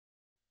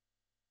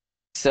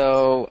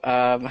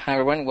Hi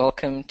everyone,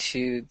 welcome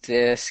to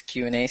this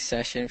Q&A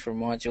session for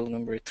module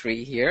number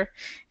 3 here,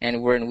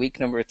 and we're in week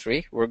number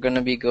 3. We're going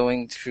to be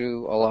going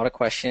through a lot of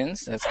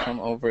questions that's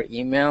come over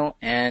email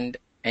and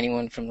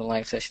anyone from the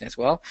live session as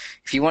well.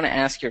 If you want to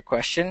ask your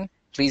question,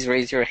 please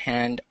raise your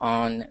hand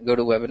on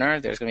GoToWebinar.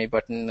 There's going to be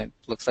a button that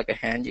looks like a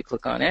hand. You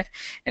click on it,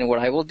 and what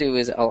I will do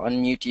is I'll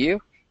unmute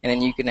you, and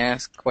then you can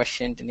ask a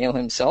question to Neil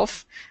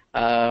himself,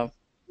 and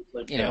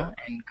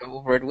go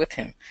over it with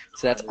him.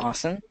 So that's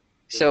awesome.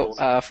 So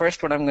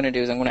first what I'm going to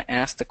do is I'm going to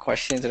ask the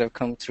questions that have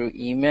come through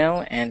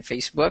email and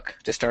Facebook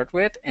to start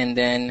with, and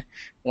then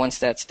once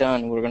that's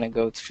done, we're going to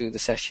go through the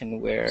session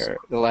where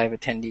the live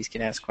attendees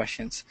can ask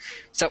questions.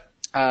 So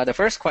the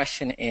first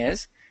question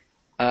is,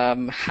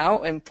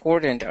 how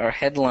important are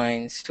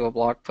headlines to a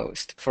blog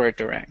post for it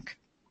to rank?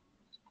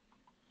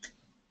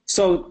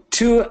 So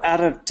 8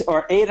 out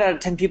of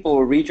 10 people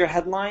will read your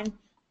headline.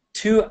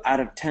 2 out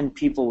of 10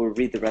 people will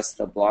read the rest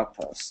of the blog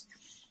post.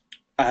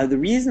 The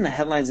reason the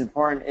headline is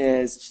important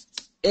is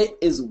it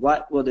is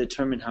what will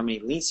determine how many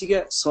links you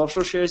get,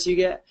 social shares you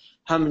get,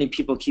 how many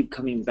people keep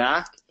coming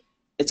back.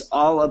 It's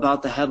all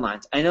about the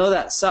headlines. I know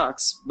that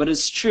sucks, but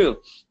it's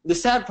true. The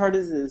sad part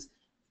is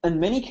in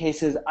many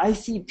cases, I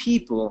see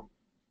people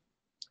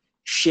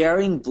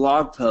sharing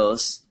blog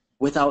posts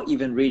without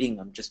even reading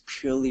them, just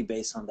purely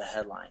based on the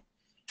headline.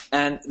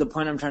 And the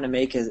point I'm trying to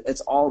make is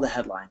it's all the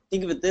headline.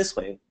 Think of it this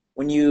way.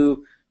 When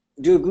you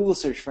do a Google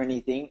search for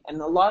anything,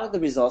 and a lot of the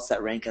results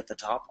that rank at the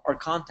top are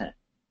content.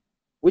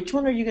 Which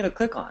one are you going to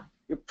click on?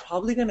 You're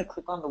probably going to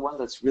click on the one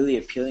that's really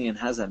appealing and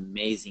has an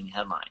amazing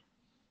headline.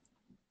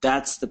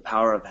 That's the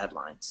power of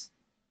headlines,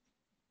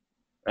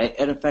 right?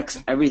 It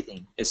affects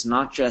everything. It's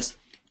not just,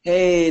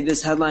 hey,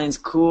 this headline's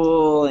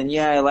cool, and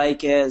yeah, I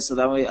like it, so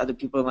that way other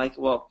people like it.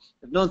 Well,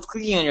 if no one's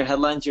clicking on your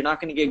headlines, you're not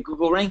going to get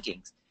Google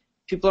rankings.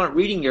 People aren't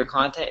reading your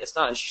content. It's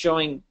not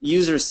showing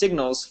user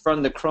signals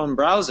from the Chrome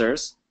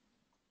browsers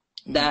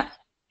that,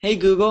 hey,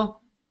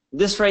 Google,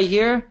 this right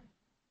here,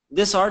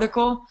 this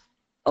article,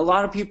 a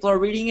lot of people are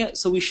reading it,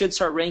 so we should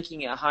start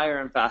ranking it higher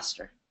and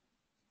faster.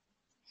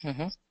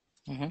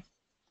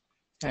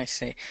 I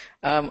see.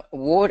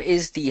 What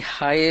is the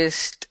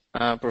highest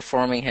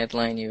performing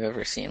headline you've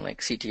ever seen, like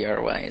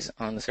CTR-wise,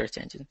 on the search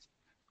engines,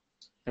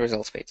 the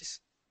results pages?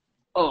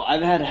 Oh,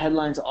 I've had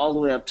headlines all the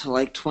way up to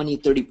like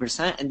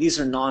 20-30%, and these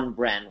are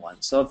non-brand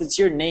ones. So if it's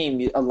your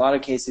name, a lot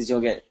of cases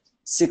you'll get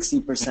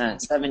 60%,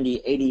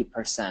 70,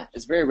 80%.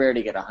 It's very rare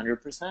to get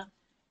 100%.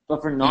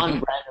 But for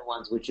non-branded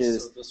ones, which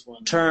is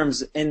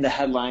terms in the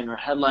headline or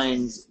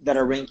headlines that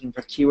are ranking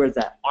for keywords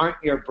that aren't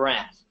your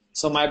brand.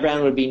 So my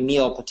brand would be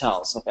Neil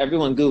Patel. So if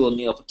everyone Googled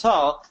Neil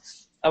Patel,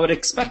 I would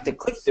expect the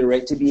click-through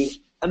rate to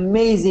be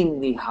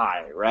amazingly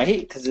high, right?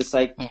 Because it's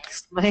like,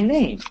 it's my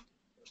name.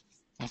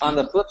 On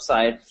the flip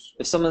side,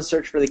 if someone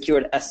searched for the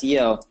keyword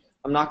SEO,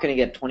 I'm not going to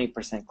get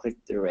 20%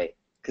 click-through rate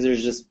because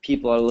there's just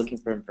people are looking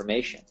for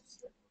information.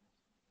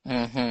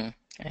 I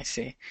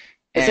see.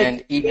 It's and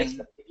like even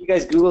Facebook. If you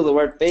guys Google the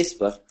word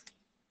Facebook,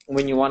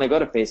 when you want to go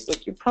to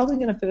Facebook, you're probably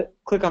going to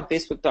click on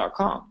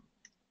Facebook.com.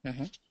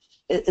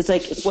 It's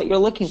like it's what you're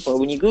looking for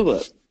when you Google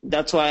it.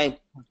 That's why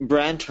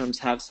brand terms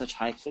have such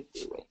high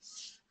click-through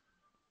rates.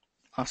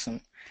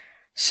 Awesome.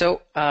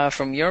 So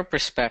from your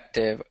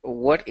perspective,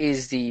 what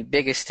is the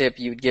biggest tip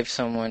you would give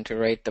someone to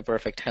write the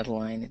perfect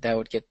headline that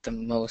would get the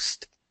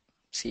most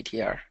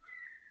CTR?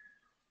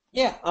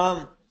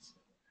 Yeah,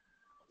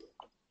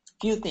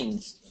 few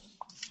things.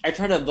 I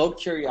try to evoke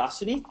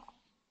curiosity.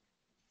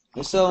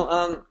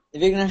 So,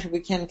 Vignesh, if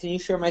we can you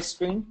share my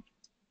screen?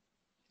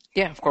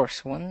 Yeah, of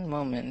course. One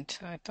moment.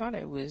 I thought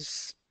it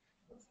was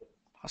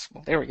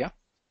possible. There we go.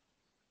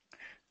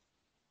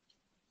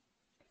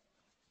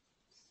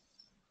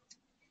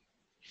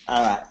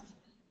 All right.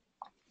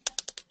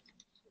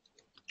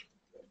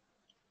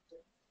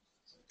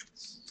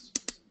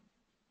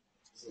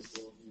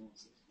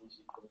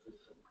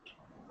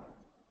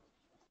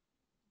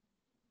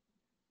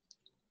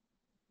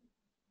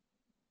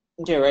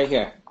 Okay, right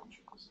here.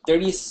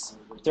 30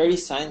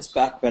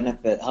 science-backed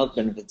health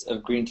benefits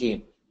of green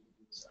tea.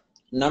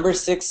 Number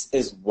 6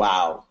 is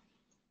wow,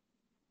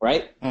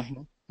 right?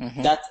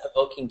 That's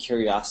evoking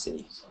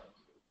curiosity.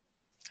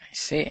 I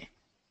see.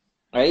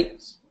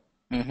 Right?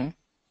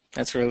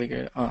 That's really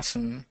good.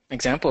 Awesome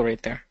example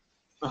right there.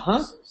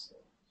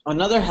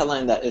 Another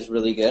headline that is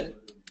really good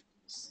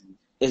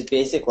is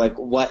basic, like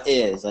what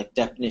is, like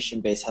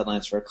definition-based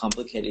headlines for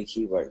complicated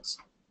keywords.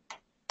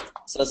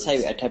 So let's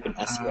say I type in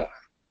SEO.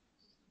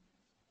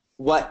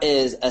 What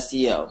is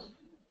SEO?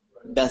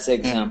 That's the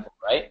example,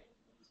 right?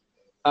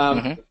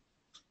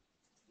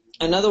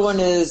 Another one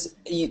is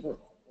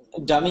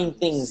dumbing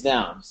things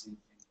down.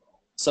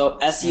 So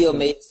SEO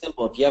made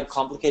simple. If you have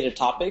complicated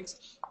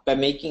topics, by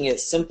making it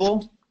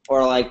simple,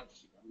 or like,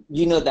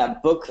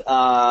 that book,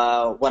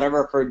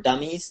 whatever for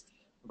dummies,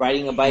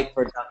 riding a bike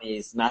for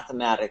dummies,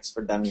 mathematics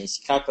for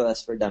dummies,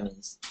 calculus for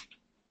dummies.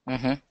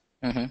 By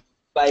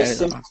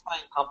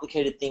simplifying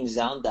complicated things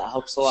down, that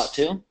helps a lot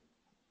too.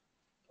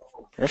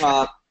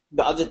 The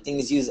other thing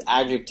is use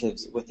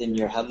adjectives within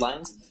your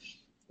headlines.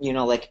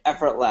 like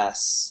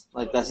effortless,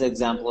 like that's an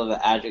example of an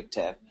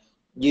adjective.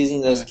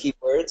 Using those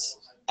keywords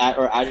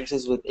or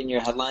adjectives within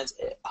your headlines,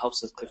 it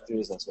helps with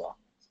click-throughs as well.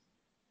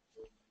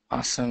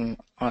 Awesome,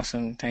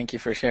 awesome. Thank you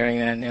for sharing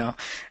that, Neil.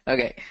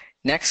 Okay,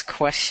 next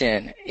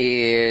question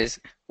is,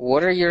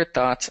 what are your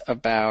thoughts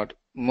about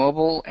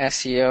mobile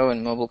SEO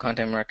and mobile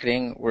content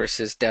marketing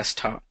versus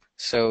desktop?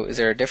 So is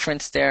there a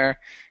difference there?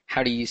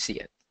 How do you see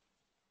it?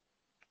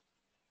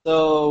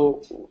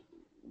 So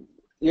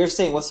you're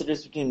saying what's the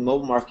difference between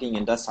mobile marketing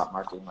and desktop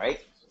marketing,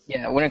 right?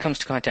 Yeah, when it comes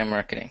to content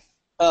marketing.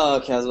 Oh,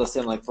 okay. I was going to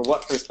say, like, for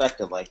what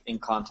perspective, like, in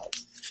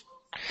context?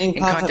 In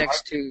In content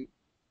context marketing,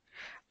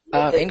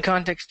 to in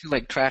context to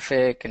like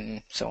traffic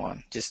and so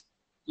on, just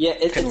yeah,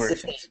 it's the same.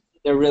 conversions.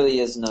 There really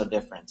is no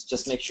difference.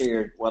 Just make sure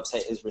your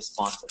website is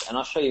responsive. And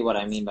I'll show you what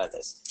I mean by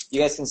this. You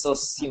guys can still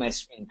see my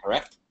screen,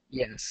 correct?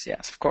 Yes,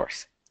 yes, of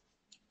course.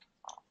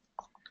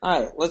 All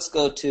right, let's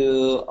go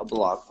to a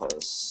blog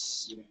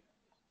post.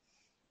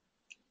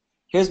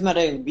 Here's what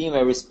I mean by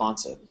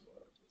responsive.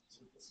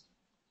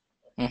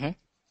 Mm-hmm.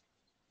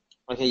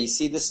 Okay, you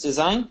see this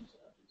design?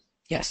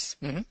 Yes.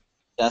 Mm-hmm.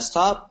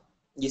 Desktop.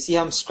 You see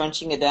how I'm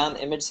scrunching it down?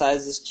 The image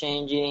size is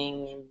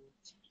changing.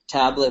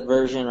 Tablet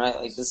version, right?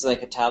 Like this is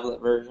like a tablet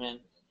version.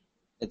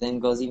 It then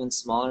goes even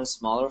smaller and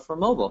smaller for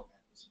mobile.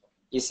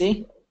 You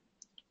see?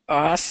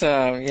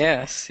 Awesome.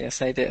 Yes,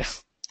 yes, I do.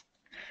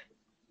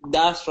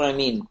 That's what I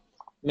mean.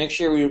 Make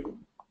sure your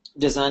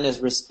design is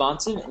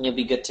responsive and you'll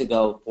be good to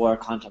go for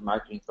content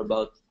marketing for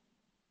both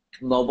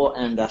mobile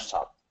and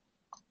desktop.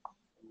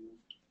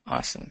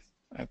 Awesome.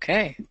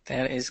 Okay,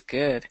 that is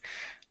good.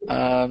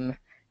 Um,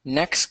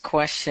 Next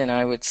question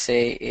I would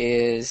say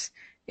is,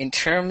 in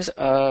terms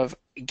of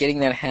getting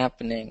that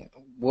happening,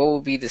 what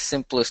would be the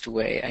simplest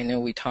way? I know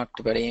we talked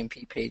about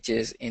AMP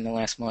pages in the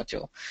last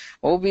module.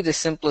 What would be the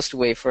simplest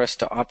way for us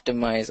to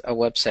optimize a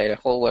website, a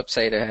whole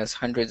website that has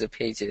hundreds of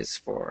pages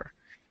for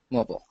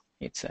mobile,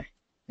 you'd say?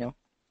 No?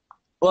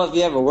 Well, if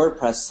you have a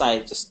WordPress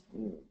site, just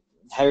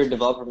have your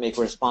developer make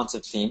a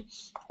responsive theme,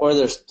 or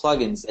there's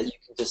plugins that you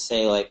can just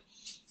say like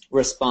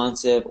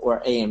responsive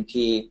or AMP.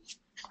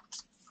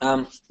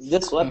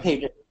 This web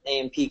page is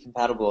AMP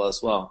compatible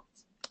as well.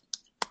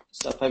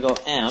 So if I go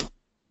AMP,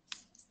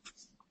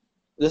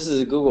 this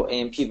is a Google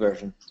AMP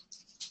version.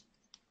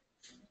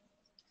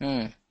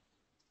 Hmm.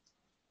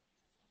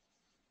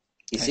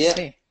 You I see it?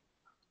 see.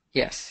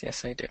 Yes,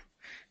 yes, I do.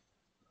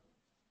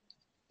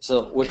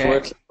 So which Okay,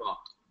 works as well.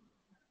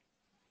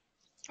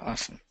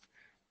 awesome.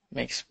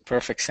 Makes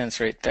perfect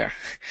sense right there.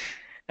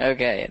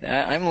 Okay,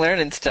 I'm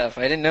learning stuff.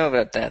 I didn't know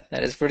about that.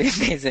 That is pretty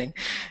amazing.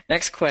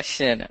 Next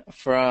question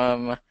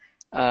from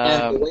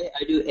And the um, way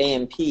I do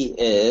AMP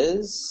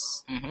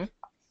is mhm.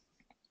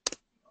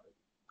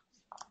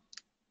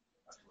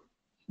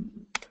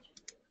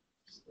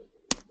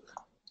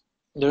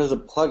 there's a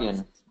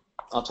plugin.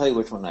 I'll tell you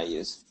which one I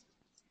use.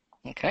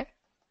 Okay.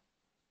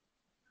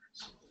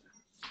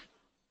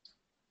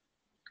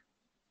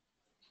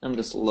 I'm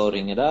just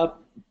loading it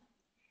up.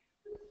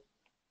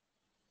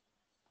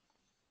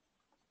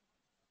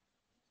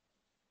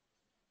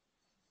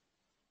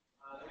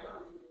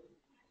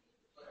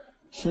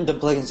 The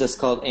plugin's just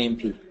called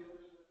AMP.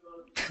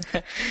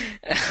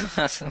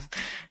 Awesome.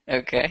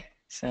 Okay,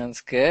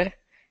 sounds good.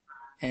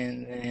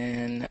 And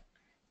then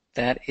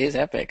that is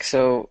epic.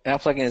 So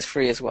that plugin is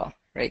free as well,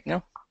 right?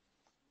 No?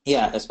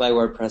 Yeah, that's why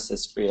WordPress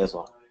is free as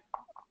well.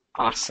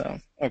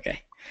 Awesome.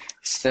 Okay.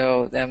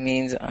 So that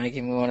means I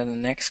can move on to the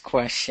next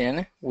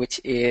question,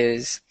 which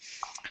is,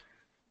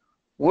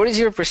 what is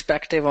your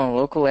perspective on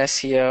local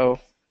SEO,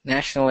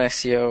 national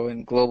SEO,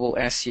 and global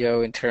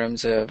SEO in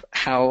terms of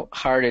how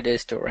hard it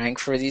is to rank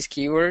for these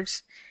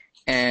keywords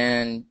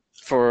and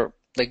for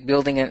like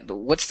building it?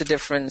 What's the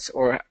difference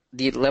or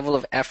the level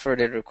of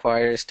effort it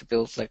requires to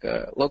build like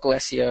a local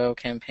SEO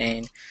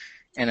campaign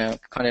and a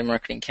content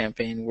marketing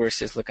campaign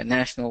versus like a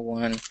national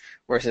one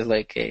versus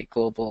like a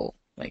global,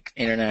 like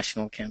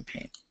international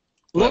campaign?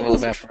 Level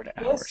of Local's effort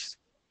hours.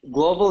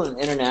 global and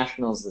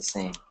international is the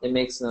same. It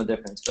makes no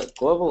difference. But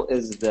local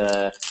is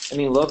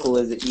local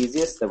is the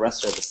easiest. The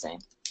rest are the same.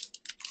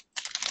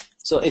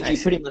 So if I you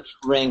pretty see. much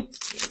rank,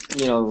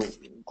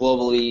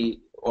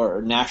 globally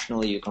or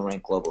nationally, you can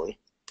rank globally.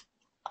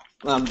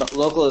 But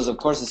local is of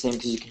course the same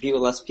because you compete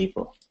with less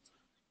people.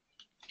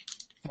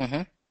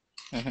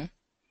 Mm-hmm. Mm-hmm.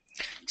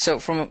 So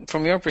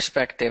from your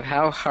perspective,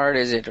 how hard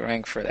is it to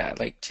rank for that?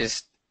 Like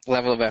just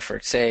level of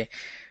effort. Say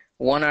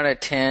 1 out of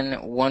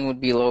 10, one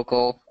would be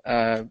local.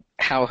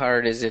 How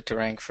hard is it to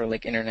rank for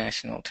like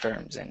international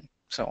terms and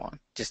so on?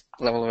 Just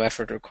level of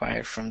effort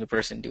required from the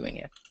person doing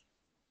it.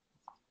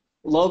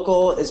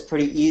 Local is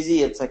pretty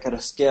easy. It's like at a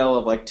scale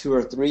of like 2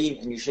 or 3,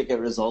 and you should get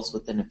results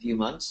within a few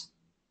months.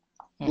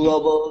 Mm-hmm.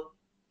 Global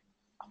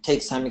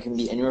takes time. It can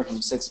be anywhere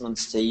from 6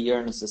 months to a year,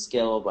 and it's a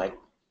scale of like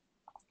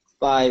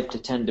 5 to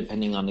 10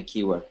 depending on the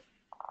keyword.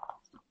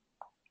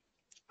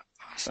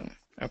 Awesome.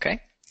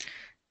 Okay.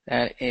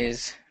 That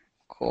is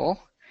cool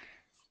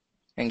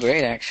and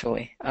great,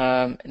 actually.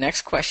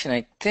 Next question.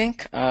 I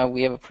think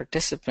we have a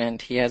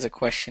participant. He has a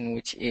question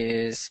which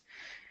is,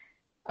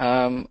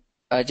 um,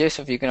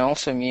 Joseph, you can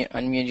also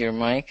unmute your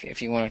mic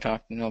if you want to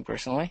talk to Noel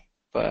personally,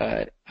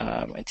 but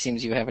it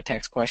seems you have a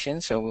text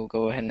question, so we'll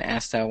go ahead and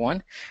ask that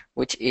one,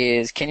 which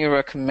is, can you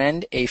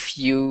recommend a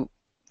few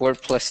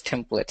WordPress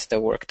templates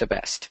that work the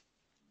best?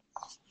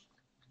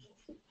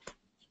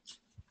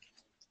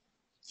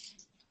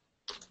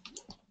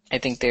 I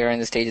think they are in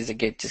the stages of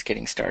just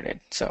getting started,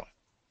 so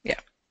yeah.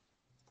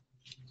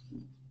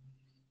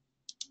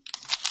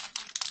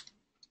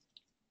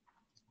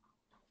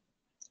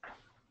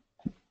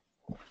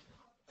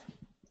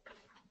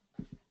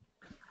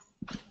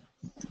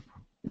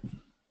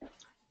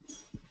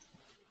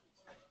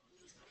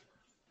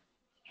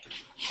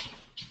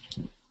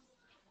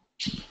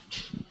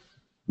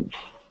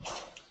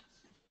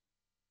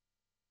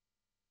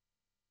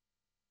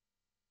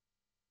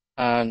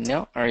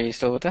 No, are you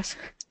still with us?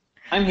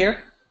 I'm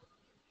here.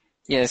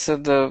 Yeah, so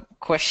the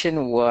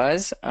question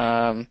was,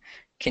 can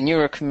you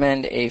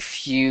recommend a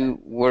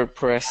few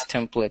WordPress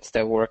templates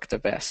that work the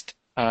best?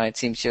 It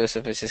seems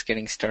Joseph is just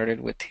getting started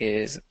with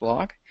his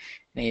blog,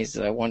 and he's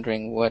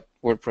wondering what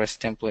WordPress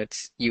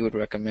templates you would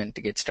recommend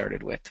to get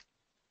started with.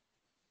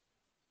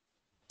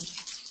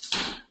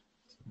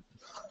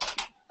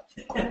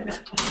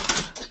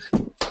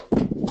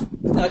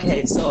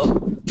 Okay,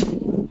 so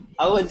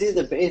I would do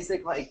the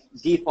basic like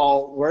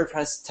default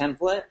WordPress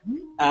template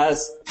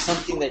as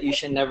something that you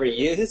should never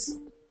use.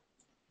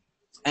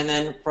 And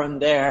then from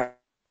there,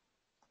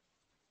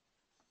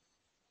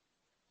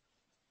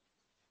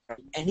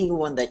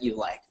 anyone that you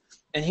like.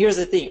 And here's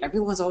the thing,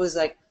 everyone's always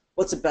like,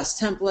 what's the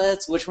best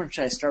templates? Which one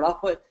should I start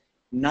off with?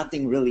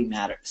 Nothing really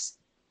matters.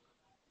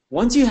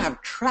 Once you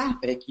have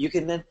traffic, you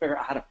can then figure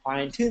out how to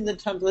fine tune the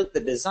template, the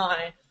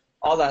design,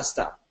 all that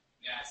stuff.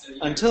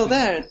 Until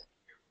then,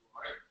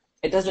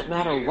 it doesn't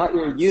matter what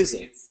you're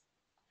using.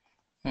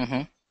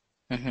 I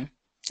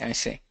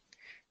see.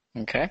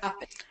 Okay.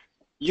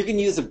 You can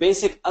use the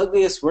basic,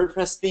 ugliest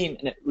WordPress theme,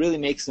 and it really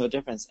makes no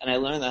difference. And I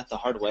learned that the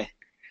hard way.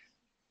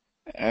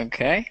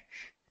 Okay,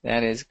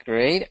 that is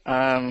great.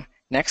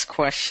 Next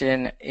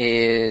question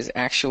is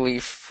actually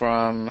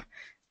from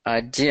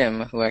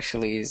Jim, who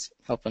actually is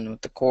helping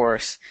with the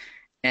course.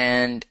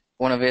 And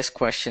one of his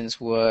questions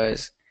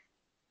was,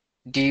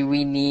 do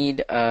we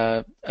need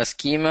a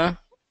schema,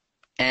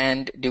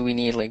 and do we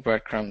need like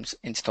breadcrumbs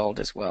installed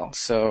as well?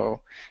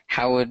 So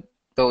how would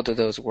both of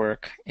those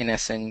work in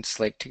essence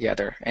like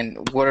together,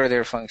 and what are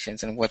their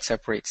functions and what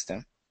separates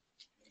them?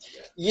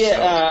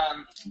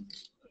 Yeah.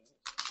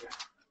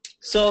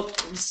 So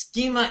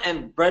schema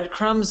and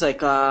breadcrumbs,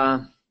 like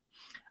I'm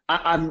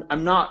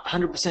not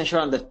 100% sure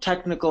on the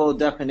technical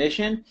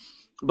definition,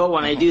 but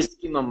when I do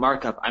schema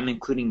markup, I'm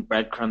including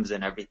breadcrumbs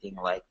and everything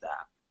like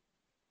that.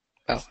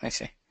 Oh, I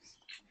see.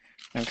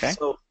 Okay.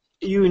 So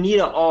you need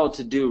it all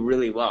to do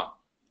really well.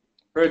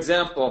 For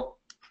example,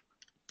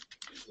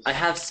 I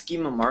have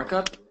schema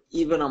markup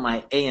even on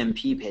my AMP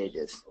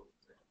pages.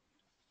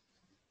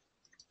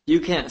 You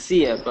can't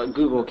see it, but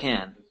Google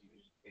can.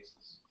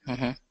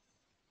 I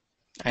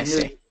see.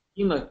 There's a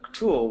schema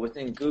tool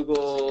within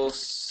Google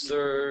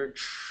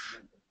search.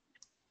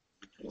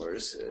 Where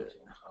is it?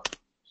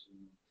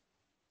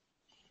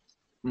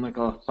 Oh my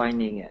god,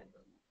 finding it.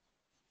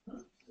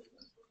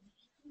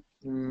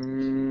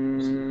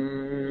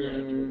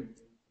 In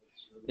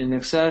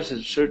Access,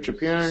 it's search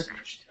appearance,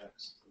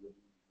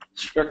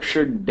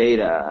 structured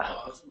data.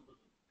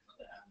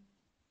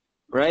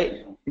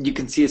 Right? You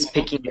can see it's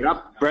picking it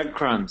up.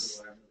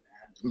 Breadcrumbs.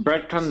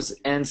 Breadcrumbs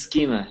and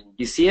schema.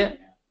 You see it?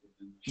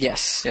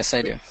 Yes,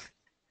 I do.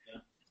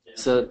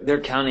 So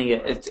they're counting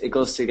it. It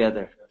goes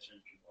together.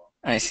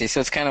 I see. So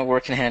it's kind of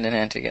working hand in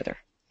hand together,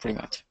 pretty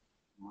much.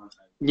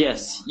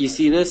 Yes. You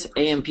see this?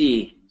 AMP.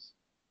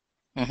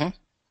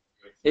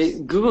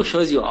 Google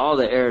shows you all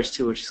the errors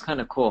too, which is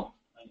kind of cool.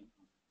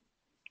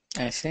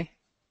 I see.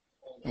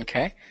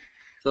 Okay.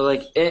 So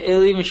like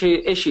it'll even show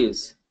you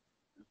issues.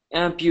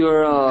 AMP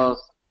URL,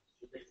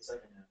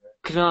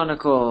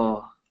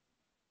 canonical,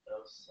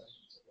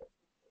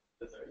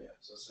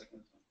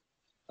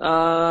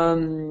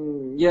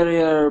 yada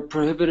yada,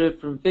 prohibited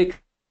from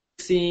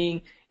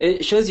fixing.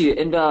 It shows you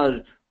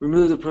invalid,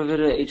 remove the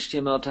prohibited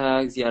HTML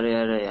tags, yada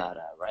yada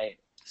yada, right?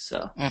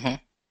 So.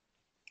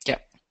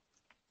 Yep.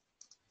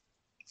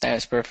 That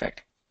is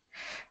perfect.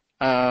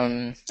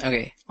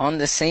 Okay. On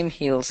the same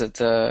heels of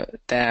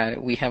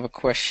that, we have a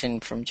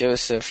question from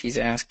Joseph. He's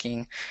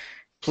asking,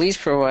 please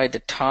provide the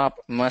top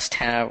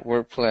must-have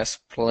WordPress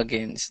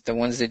plugins, the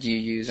ones that you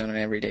use on an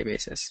everyday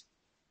basis.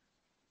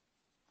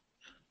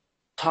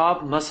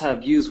 Top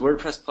must-have used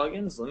WordPress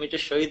plugins? Let me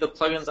just show you the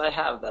plugins I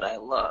have that I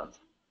love.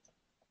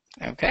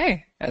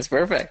 Okay, that's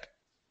perfect.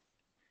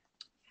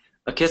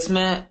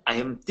 Akismet, I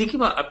am thinking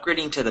about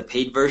upgrading to the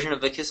paid version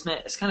of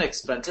Akismet. It's kind of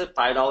expensive,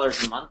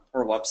 $5 a month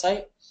per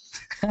website.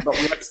 But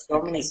we have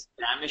so many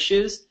spam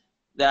issues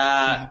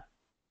that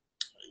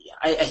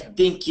I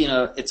think,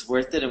 it's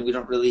worth it, and we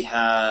don't really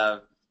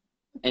have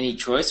any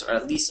choice, or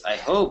at least I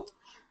hope,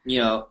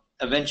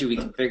 eventually we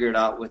can figure it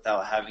out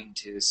without having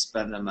to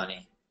spend the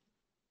money.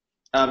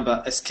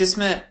 But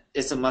Akismet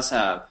is a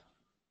must-have.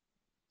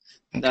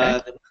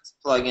 Okay.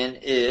 plugin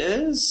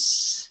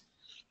is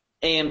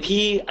AMP.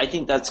 I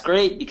think that's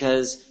great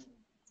because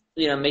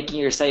making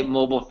your site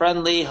mobile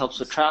friendly helps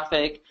with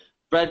traffic.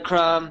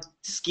 Breadcrumb,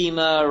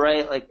 schema,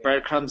 right? Like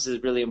breadcrumbs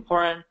is really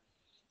important.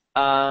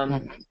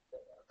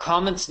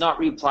 Comments not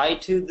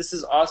replied to. This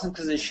is awesome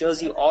because it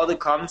shows you all the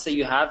comments that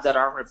you have that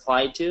aren't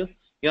replied to.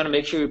 You want to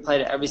make sure you reply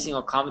to every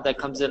single comment that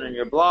comes in on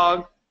your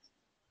blog.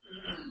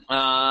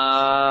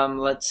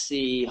 Let's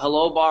see.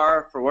 Hello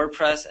bar for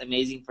WordPress,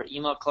 amazing for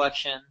email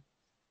collection.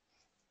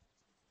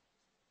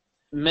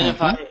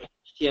 Minify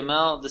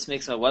HTML. This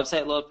makes my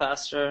website load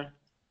faster.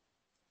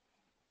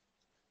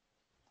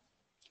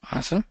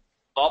 Awesome.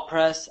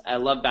 AltPress. I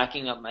love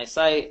backing up my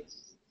site.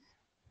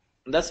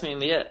 That's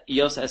mainly it.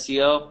 Yoast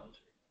SEO,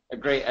 a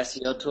great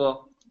SEO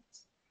tool.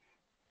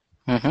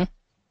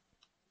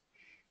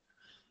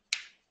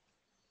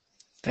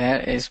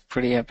 That is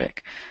pretty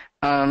epic.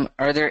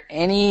 Are there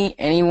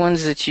any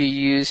ones that you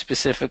use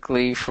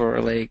specifically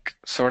for like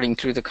sorting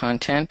through the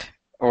content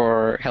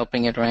or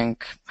helping it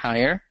rank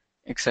higher,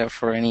 except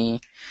for any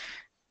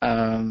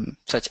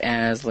such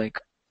as like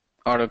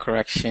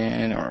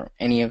autocorrection or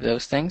any of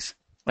those things?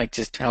 Like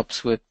just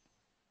helps with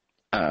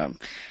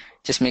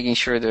just making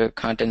sure the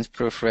content's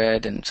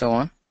proofread and so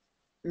on?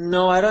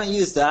 No, I don't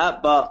use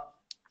that, but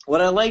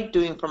what I like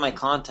doing for my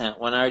content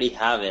when I already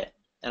have it,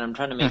 and I'm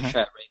trying to make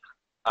sure I rank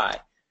high,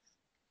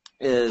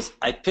 is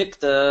I pick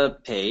the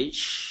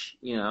page,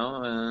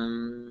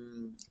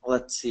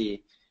 let's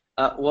see.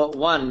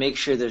 One, make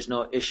sure there's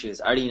no issues.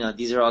 I already know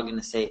these are all going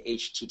to say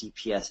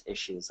HTTPS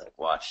issues. Like,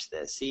 watch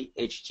this. See,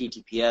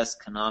 HTTPS,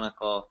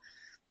 canonical,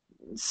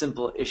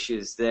 simple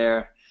issues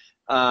there.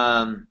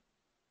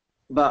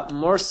 But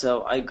more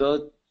so, I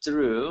go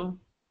through,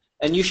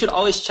 and you should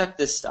always check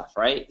this stuff,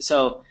 right?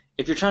 So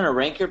if you're trying to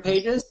rank your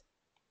pages,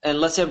 and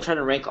let's say I'm trying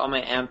to rank all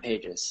my AMP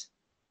pages.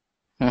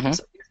 So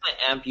here's my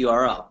AMP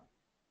URL.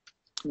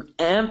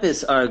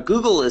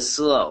 Google is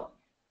slow.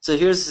 So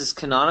here's this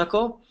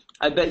canonical.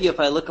 I bet you if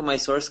I look at my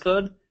source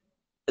code,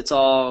 it's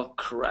all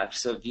correct.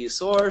 So view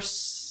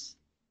source,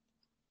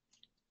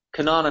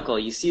 canonical.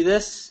 You see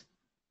this?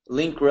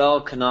 Link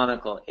rel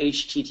canonical,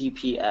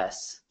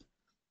 HTTPS.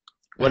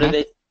 What are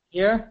they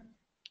here?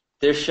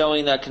 They're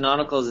showing that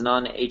canonical is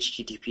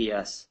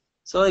non-HTTPS.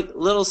 So like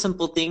little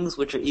simple things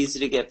which are easy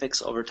to get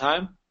fixed over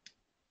time.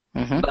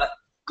 But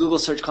Google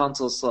Search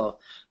Console is slow.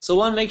 So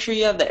one, make sure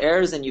you have the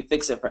errors and you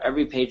fix it for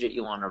every page that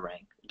you want to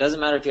rank. It doesn't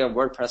matter if you have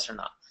WordPress or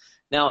not.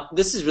 Now,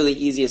 this is really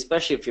easy,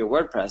 especially if you're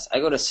WordPress. I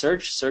go to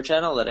search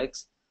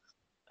analytics.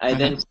 I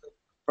then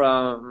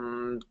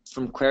from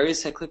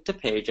queries, I click to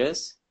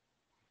pages.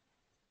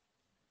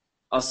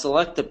 I'll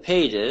select the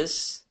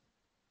pages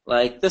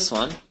like this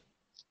one.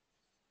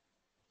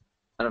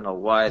 I don't know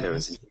why there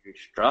was a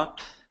huge drop,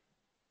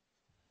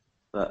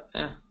 but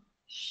yeah,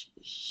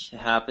 it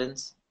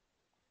happens.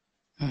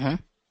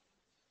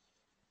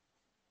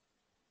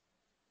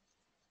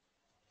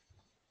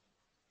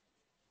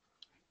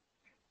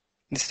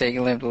 It's taking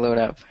a little to load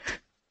up.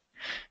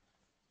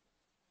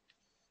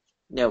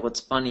 Yeah, what's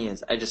funny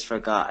is I just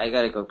forgot. I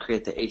gotta go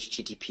create the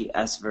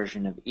HTTPS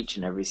version of each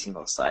and every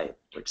single site,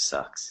 which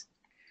sucks.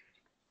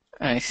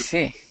 I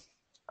see.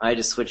 I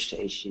just switched to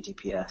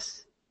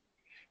HTTPS.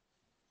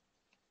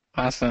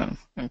 Awesome.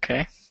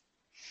 Okay.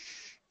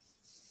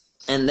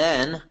 And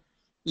then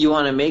you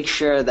want to make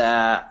sure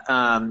that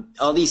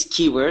all these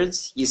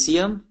keywords, you see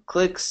them?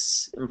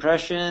 Clicks,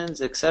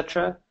 impressions,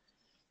 etc.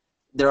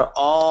 They're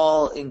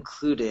all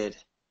included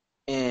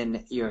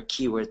in your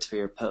keywords for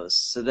your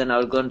posts. So then I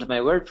would go into my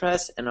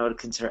WordPress and I would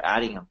consider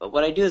adding them. But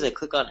what I do is I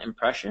click on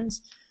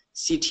impressions,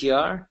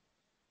 CTR,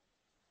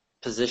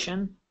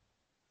 position,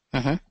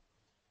 and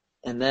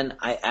then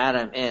I add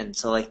them in.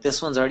 So like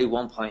this one's already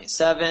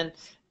 1.7.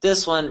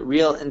 This one,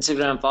 real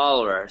Instagram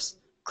followers.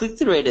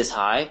 Click-through rate is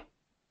high,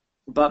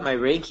 but my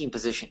ranking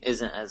position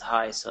isn't as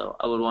high, so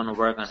I would want to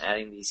work on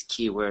adding these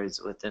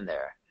keywords within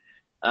there.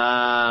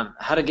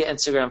 How to get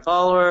Instagram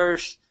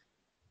followers.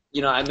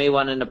 I may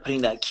want to end up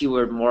putting that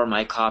keyword more in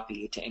my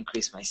copy to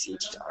increase my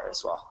CTR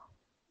as well.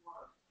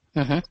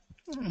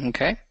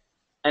 Okay.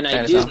 And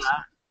I do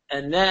that,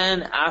 and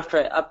then after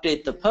I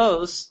update the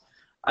post,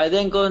 I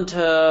then go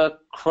into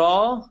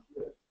crawl,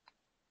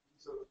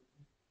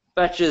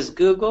 fetches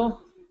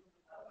Google,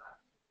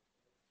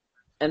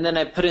 and then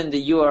I put in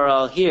the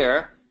URL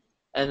here,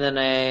 and then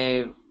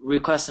I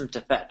request them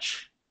to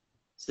fetch.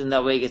 So then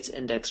that way it gets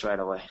indexed right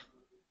away.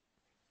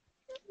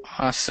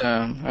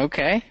 Awesome.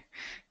 Okay.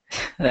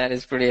 That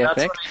is pretty epic.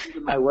 That's what I do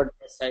to my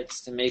WordPress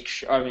sites to make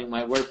sure,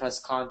 my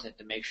WordPress content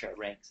to make sure it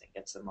ranks and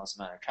gets the most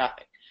amount of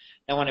traffic.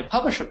 Now when I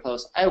publish a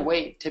post, I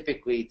wait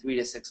typically 3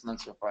 to 6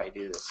 months before I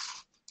do this.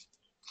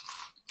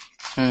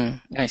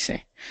 I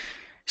see.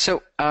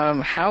 So,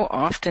 how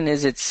often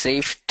is it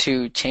safe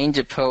to change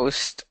a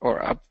post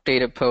or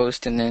update a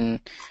post and then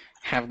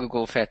have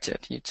Google fetch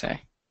it, you'd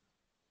say?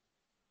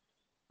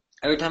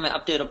 Every time I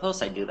update a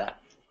post, I do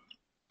that.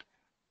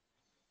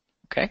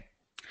 Okay.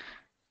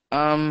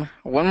 One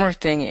more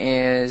thing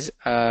is,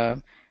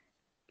 the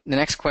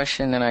next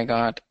question that I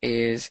got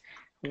is,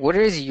 What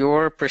is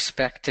your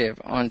perspective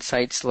on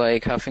sites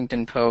like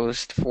Huffington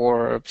Post,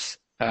 Forbes,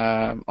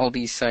 all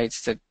these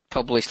sites that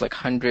publish like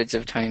hundreds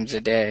of times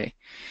a day,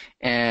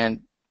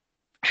 and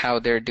how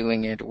they're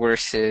doing it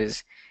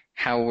versus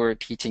how we're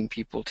teaching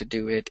people to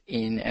do it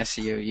in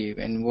SEOU?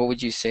 And what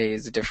would you say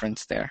is the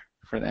difference there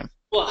for them?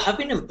 Well,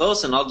 Huffington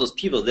Post and all those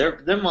people,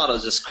 their model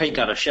is just crank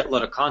out a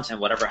shitload of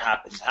content. Whatever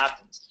happens,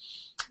 happens.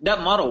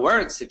 That model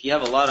works if you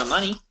have a lot of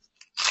money.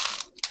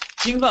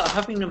 Think about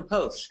Huffington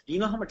Post. Do you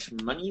know how much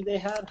money they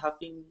had?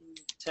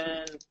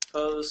 Huffington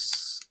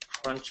Post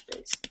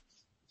Crunchbase.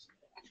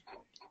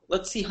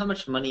 Let's see how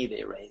much money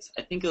they raised.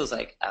 I think it was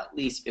like at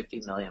least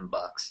 $50 million.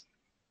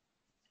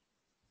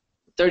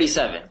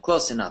 37,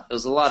 close enough. It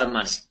was a lot of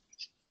money.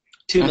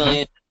 2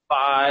 million,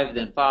 5,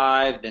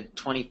 then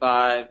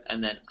 25,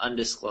 and then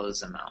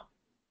undisclosed amount.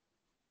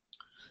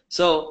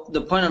 So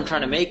the point I'm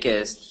trying to make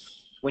is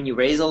when you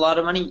raise a lot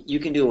of money, you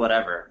can do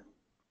whatever.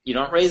 You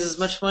don't raise as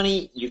much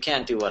money, you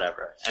can't do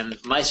whatever. And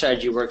my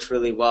strategy works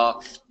really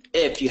well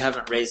if you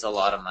haven't raised a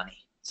lot of money.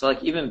 So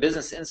like even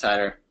Business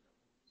Insider,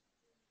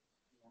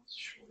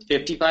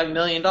 $55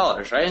 million,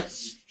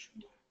 right?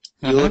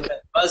 You look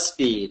at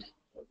BuzzFeed.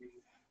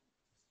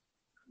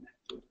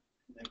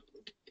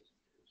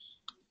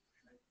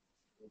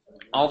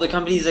 All the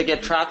companies that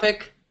get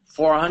traffic,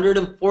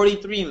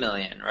 443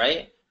 million,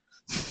 right?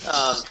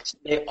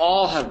 They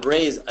all have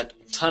raised a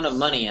ton of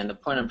money, and the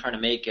point I'm trying to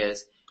make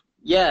is,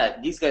 yeah,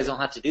 these guys don't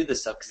have to do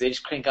this stuff because they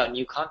just crank out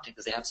new content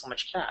because they have so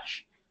much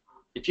cash.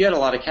 If you had a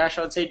lot of cash,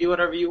 I would say do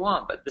whatever you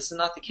want, but this is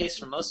not the case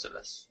for most of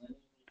us.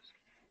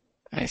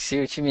 I see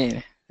what you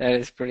mean. That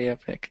is pretty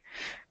epic.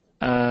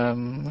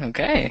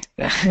 Okay,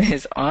 that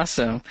is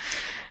awesome.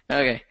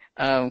 Okay,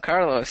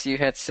 Carlos, you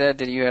had said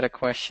that you had a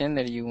question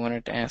that you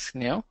wanted to ask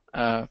Neil.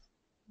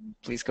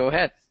 Please go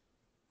ahead.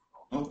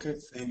 Okay,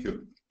 thank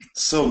you.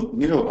 So,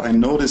 Neil, I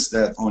noticed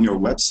that on your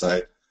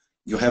website,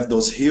 you have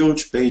those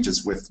huge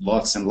pages with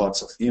lots and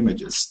lots of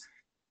images.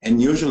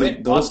 And usually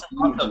those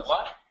lots of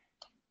what?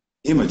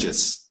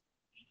 Images.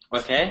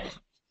 Okay.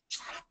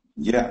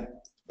 Yeah.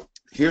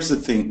 Here's the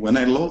thing. When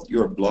I load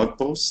your blog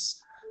posts,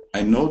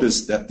 I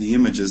notice that the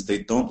images,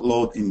 they don't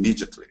load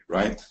immediately,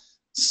 right?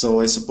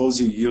 So I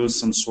suppose you use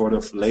some sort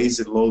of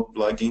lazy load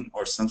plugin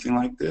or something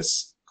like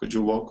this. Could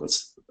you walk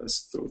us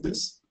through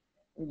this?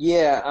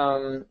 Yeah,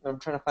 I'm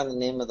trying to find the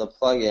name of the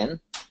plugin.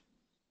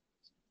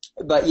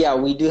 But yeah,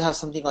 we do have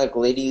something like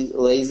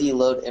lazy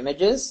load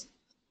images,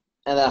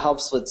 and that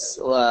helps with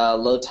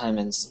load time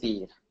and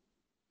speed.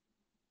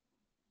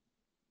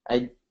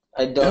 I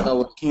don't know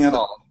what it's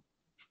called.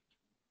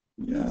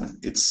 Yeah,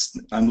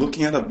 I'm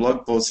looking at a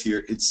blog post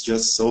here. It's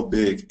just so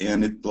big,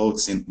 and it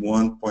loads in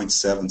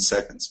 1.7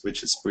 seconds,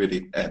 which is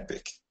pretty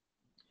epic.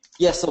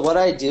 Yeah, so what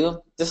I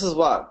do, this is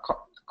what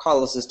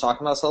Carlos is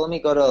talking about. So let me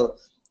go to,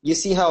 you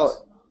see how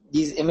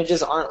these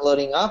images aren't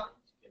loading up?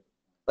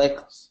 Like,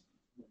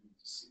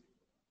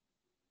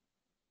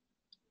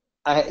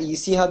 you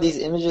see how these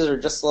images are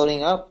just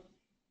loading up?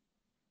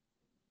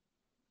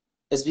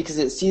 It's because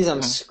it sees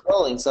I'm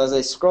scrolling, so as I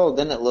scroll,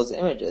 then it loads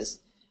images.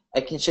 I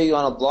can show you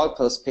on a blog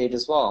post page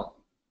as well.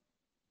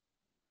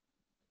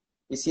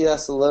 You see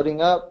that's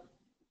loading up?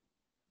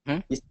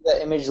 You see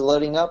that image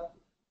loading up?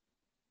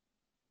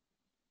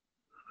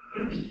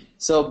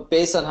 So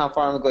based on how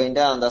far I'm going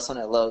down, that's when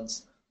it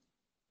loads.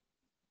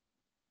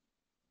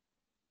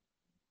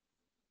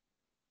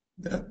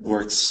 That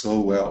works so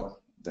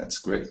well. That's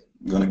great.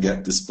 I'm going to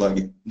get this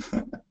plugin.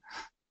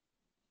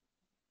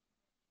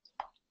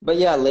 But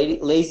yeah,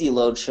 lazy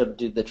load should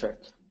do the trick.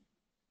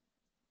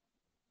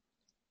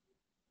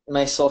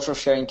 My social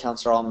sharing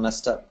counts are all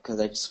messed up because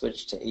I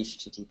switched to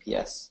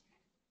HTTPS.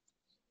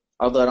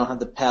 Although I don't have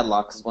the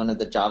padlock because one of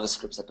the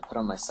JavaScripts I had to put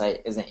on my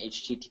site isn't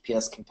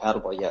HTTPS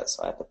compatible yet,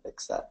 so I have to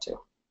fix that too.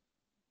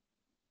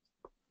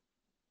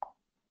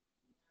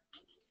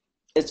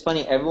 It's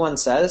funny, everyone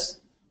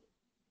says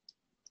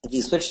if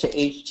you switch to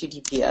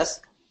HTTPS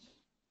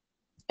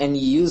and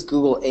you use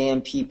Google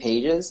AMP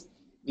pages,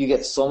 you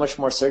get so much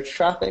more search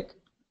traffic.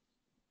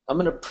 I'm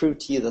going to prove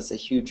to you that's a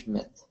huge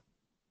myth.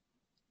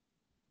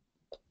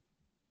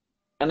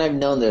 And I've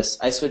known this.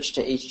 I switched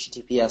to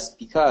HTTPS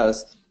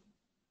because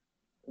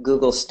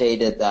Google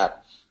stated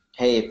that,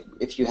 hey,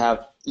 if you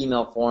have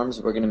email forms,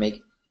 we're going to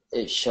make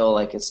it show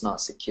like it's not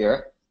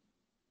secure.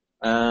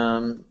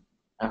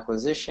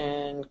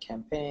 Acquisition,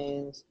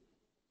 campaigns.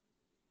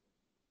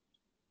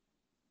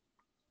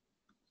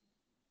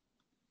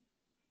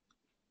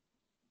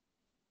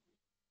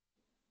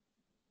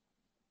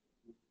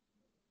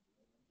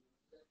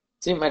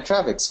 See, my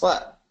traffic's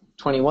flat.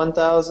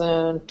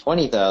 21,000,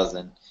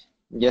 20,000.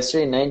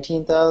 Yesterday,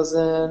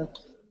 19,000.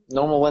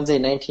 Normal Wednesday,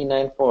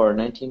 19.94,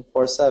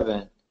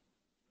 19.47.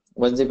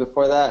 Wednesday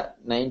before that,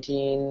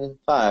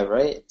 19.5,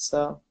 right?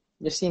 So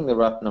you're seeing the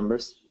rough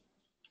numbers.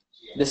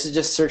 This is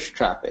just search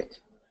traffic.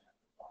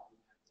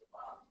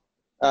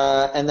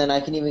 And then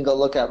I can even go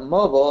look at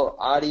mobile,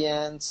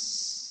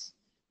 audience,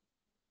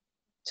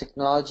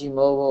 technology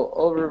mobile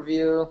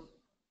overview.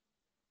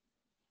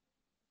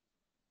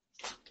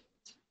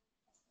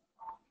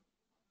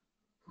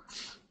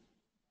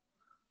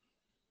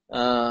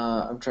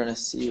 I'm trying to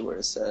see where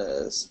it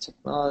says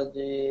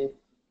technology.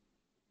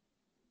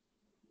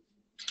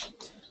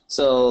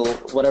 So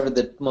whatever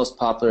the most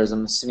popular is,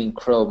 I'm assuming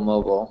Chrome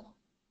mobile.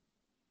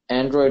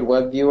 Android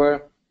web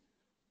viewer.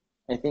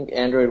 I think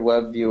Android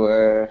web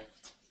viewer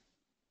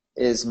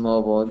is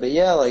mobile. But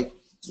yeah, like,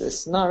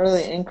 it's not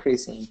really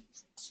increasing.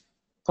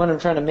 The point I'm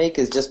trying to make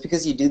is just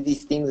because you do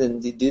these things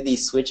and you do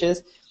these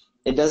switches,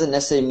 it doesn't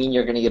necessarily mean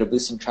you're going to get a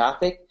boost in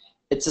traffic.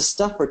 It's the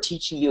stuff we're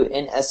teaching you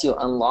in SEO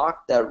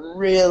Unlocked that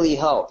really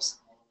helps.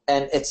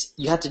 And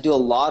you have to do a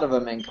lot of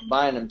them and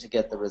combine them to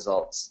get the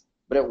results.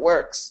 But it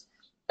works.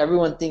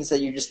 Everyone thinks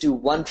that you just do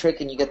one trick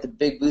and you get the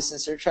big boost in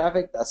search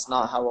traffic. That's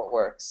not how it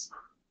works.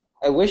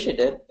 I wish it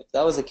did. If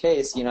that was the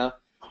case, I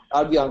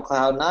would be on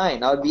cloud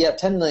 9. I would be at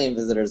 10 million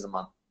visitors a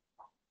month.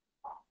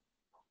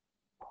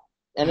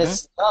 And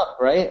it's tough,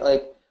 right?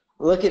 Like,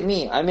 look at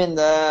me. I'm in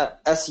the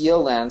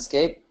SEO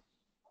landscape.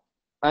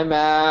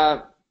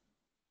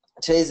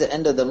 Today's the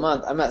end of the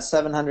month. I'm at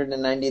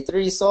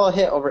 793, so I'll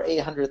hit over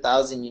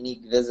 800,000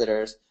 unique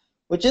visitors,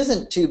 which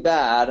isn't too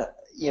bad,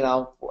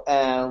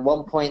 and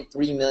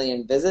 1.3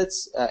 million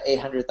visits,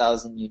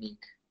 800,000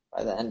 unique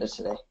by the end of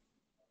today.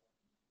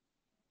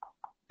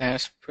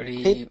 That's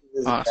pretty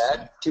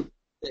awesome.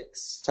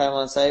 2.6 time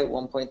on site,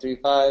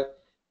 1.35,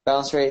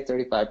 bounce rate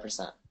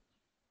 35%.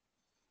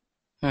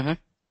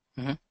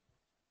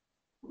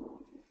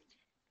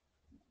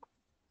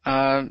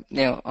 On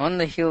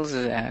the heels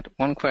of that,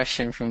 one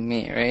question from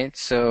me, right?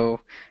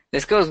 So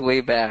this goes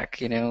way back,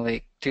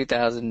 like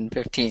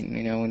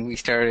 2015, when we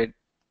started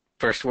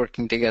first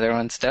working together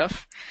on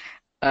stuff.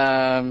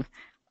 I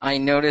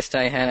noticed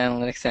I had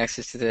analytics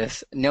access to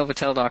this.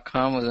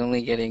 Novotel.com was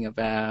only getting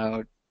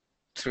about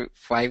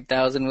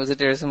 5,000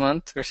 visitors a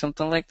month or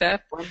something like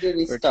that. When did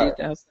we or start?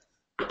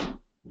 2,000.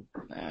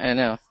 I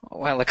know, a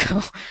while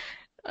ago.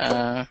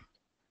 So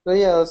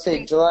yeah, let's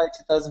say July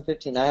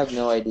 2015. I have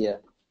no idea.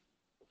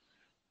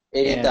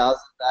 80,000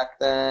 back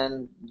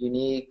then,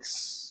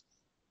 uniques.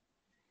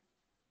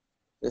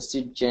 Let's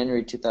do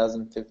January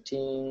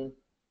 2015.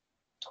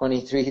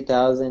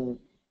 23,000.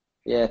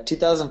 Yeah,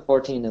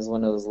 2014 is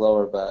when it was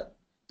lower, but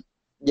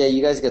yeah,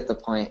 you guys get the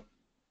point. It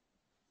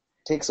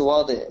takes a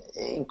while to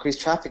increase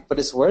traffic, but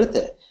it's worth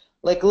it.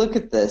 Like, look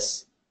at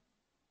this.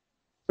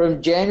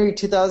 From January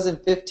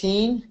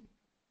 2015,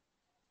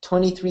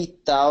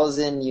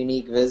 23,000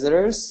 unique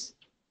visitors.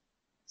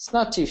 It's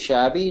not too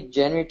shabby.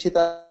 January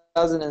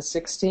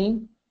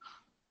 2016,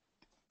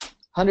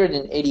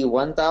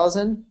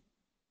 181,000.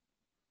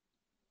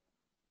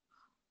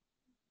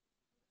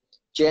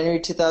 January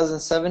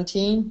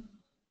 2017,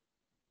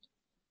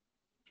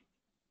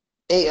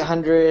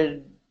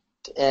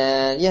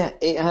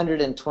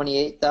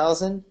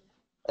 828,000.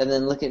 And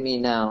then look at me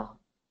now.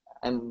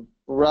 I'm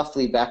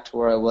roughly back to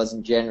where I was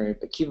in January,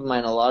 but keep in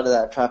mind a lot of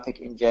that traffic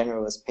in January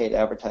was paid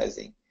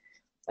advertising.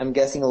 I'm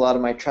guessing a lot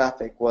of my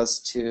traffic was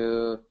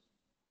to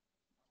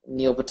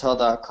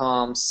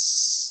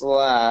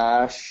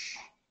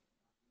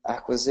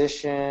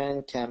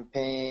neilpatel.com/acquisition,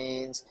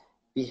 campaigns,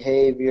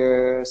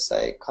 behavior,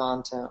 site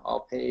content, all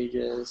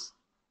pages.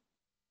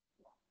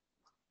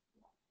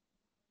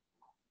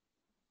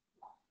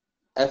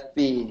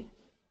 FB,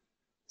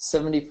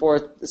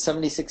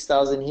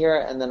 76,000 here,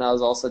 and then I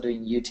was also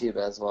doing YouTube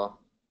as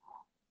well.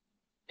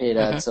 Paid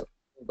ads. So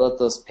both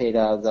those paid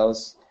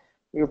ads,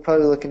 we were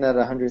probably looking at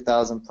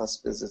 100,000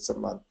 plus visits a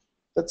month.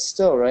 But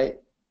still,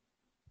 right?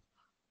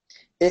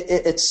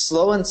 It's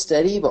slow and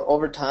steady, but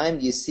over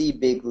time you see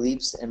big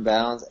leaps and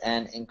bounds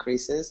and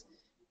increases.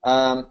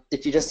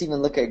 If you just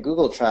even look at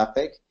Google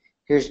traffic,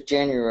 here's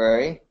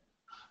January.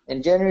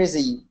 And January is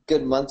a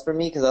good month for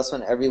me because that's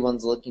when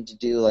everyone's looking to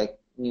do like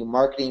new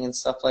marketing and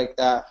stuff like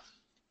that.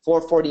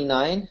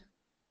 449,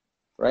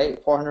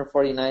 right?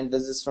 449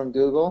 visits from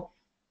Google.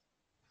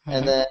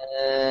 And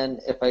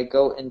then if I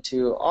go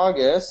into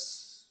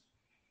August,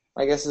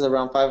 my guess is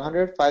around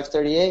 500,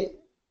 538.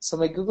 So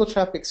my Google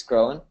traffic's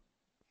growing.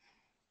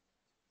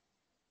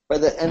 By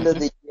the end of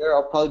the year,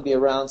 I'll probably be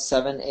around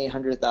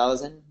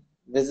 800,000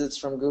 visits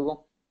from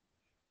Google.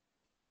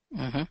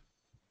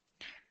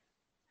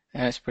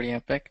 That's pretty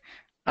epic.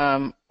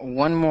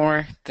 One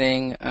more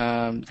thing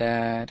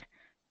that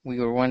we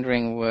were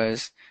wondering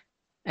was,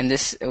 and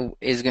this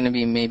is going to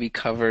be maybe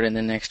covered in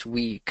the next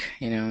week,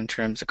 in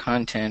terms of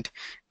content,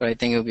 but I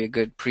think it'll be a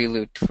good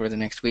prelude for the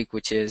next week,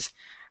 which is,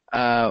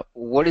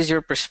 what is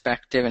your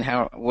perspective and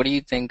what do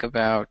you think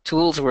about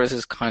tools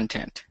versus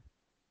content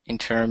in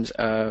terms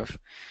of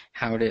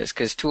how it is?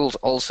 Because tools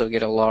also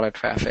get a lot of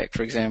traffic.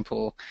 For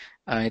example,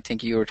 I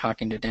think you were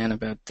talking to Dan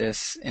about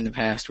this in the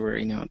past where,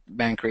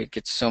 Bankrate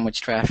gets so much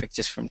traffic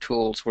just from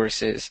tools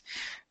versus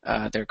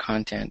their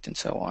content and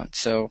so on.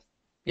 So,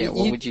 yeah,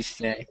 what would you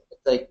say?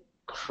 It's like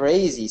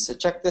crazy. So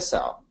check this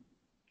out.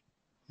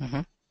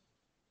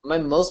 My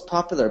most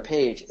popular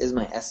page is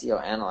my SEO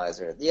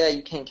analyzer. Yeah,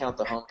 you can't count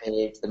the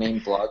homepage, the main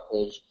blog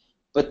page,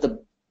 but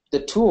the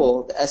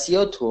tool, the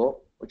SEO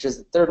tool, which is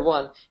the third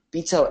one,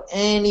 beats out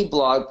any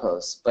blog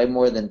post by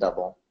more than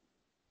double.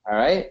 All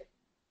right?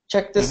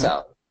 Check this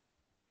out.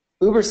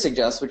 Uber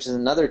Suggest, which is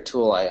another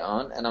tool I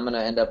own, and I'm going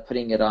to end up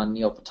putting it on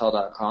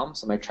neilpatel.com,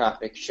 so my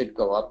traffic should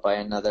go up by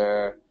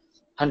another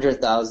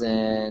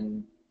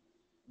 100,000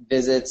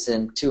 visits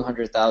and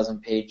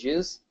 200,000 page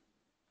views.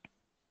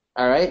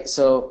 All right,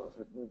 so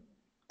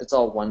it's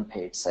all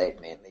one-page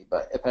site mainly,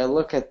 but if I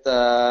look at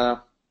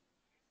the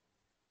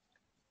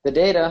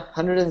data,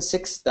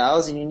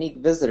 106,000 unique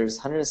visitors,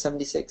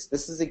 176.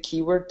 This is a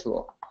keyword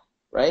tool,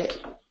 right?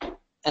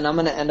 And I'm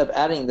going to end up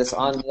adding this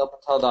on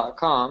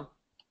neilpatel.com.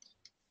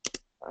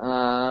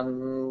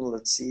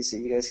 Let's see so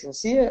you guys can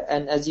see it.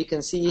 And as you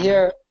can see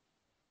here,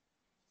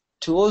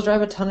 tools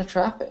drive a ton of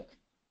traffic.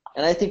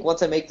 And I think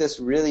once I make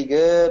this really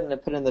good and I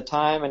put in the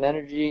time and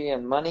energy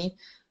and money,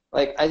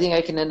 like I think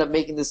I can end up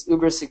making this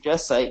Uber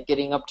Suggest site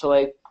getting up to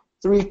like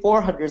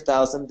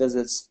 300,000-400,000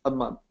 visits a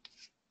month.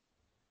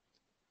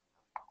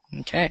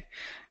 Okay,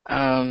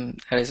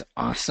 that is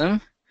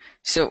awesome.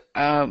 So,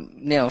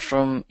 Neil,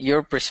 from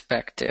your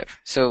perspective,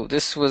 so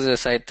this was a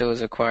site that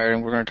was acquired,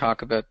 and we're going to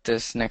talk about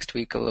this next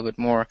week a little bit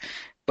more.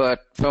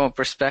 But from a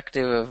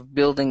perspective of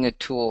building a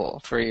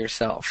tool for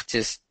yourself,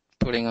 just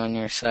putting on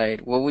your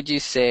site, what would you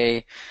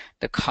say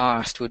the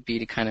cost would be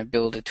to kind of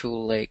build a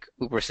tool like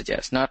Uber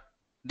Suggest? Not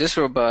this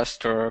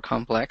robust or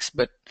complex,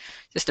 but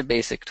just a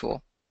basic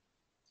tool.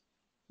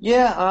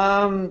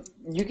 Yeah,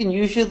 you can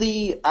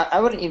usually, I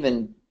wouldn't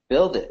even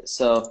build it.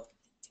 So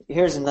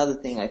here's another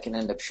thing I can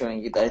end up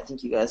showing you that I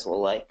think you guys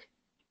will like.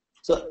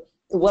 So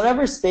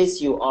whatever space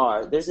you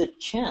are, there's a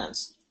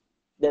chance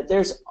that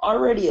there's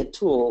already a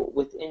tool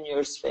within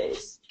your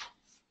space.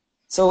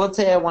 So let's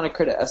say I want to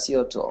create an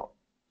SEO tool.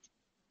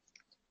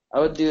 I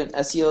would do an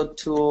SEO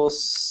tool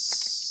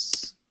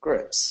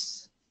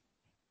scripts.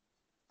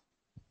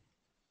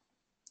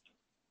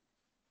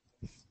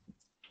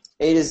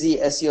 A to Z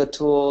SEO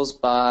tools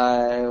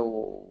by,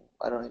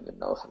 I don't even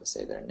know how to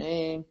say their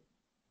name.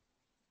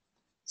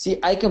 See,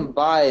 I can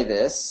buy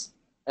this,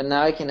 and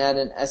now I can add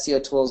in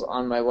SEO tools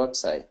on my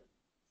website.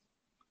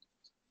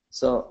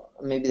 So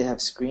maybe they have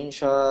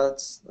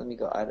screenshots. Let me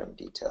go item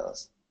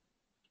details.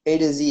 A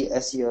to Z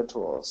SEO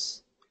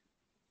tools.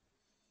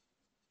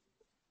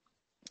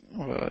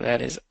 Whoa,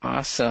 that is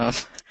awesome.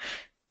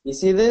 You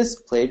see this?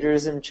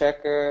 Plagiarism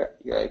checker,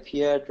 your IP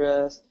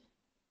address,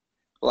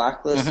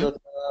 blacklist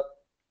lookup.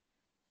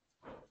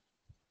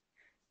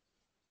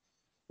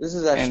 This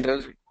is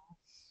actually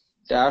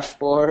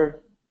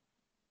dashboard,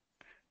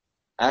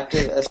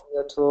 active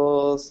SEO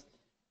tools.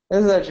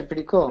 This is actually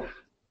pretty cool.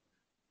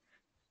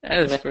 That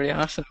is pretty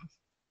awesome.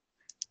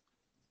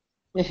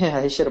 Yeah,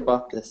 I should have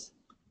bought this.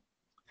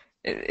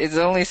 It's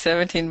only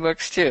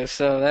 $17 too,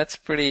 so that's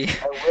pretty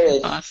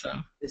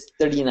awesome. It's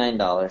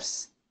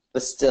 $39,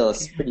 but still,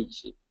 it's pretty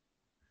cheap.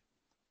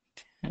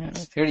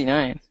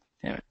 39.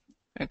 Damn it.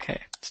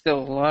 Okay, still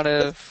a lot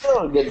of. It's still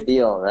a good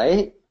deal,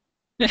 right?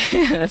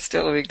 Yeah, that's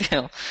still a big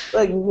deal.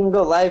 Like you can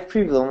go live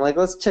preview. I'm like,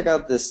 let's check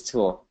out this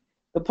tool.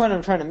 The point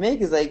I'm trying to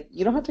make is like,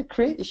 you don't have to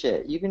create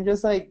shit. You can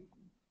just like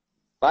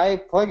buy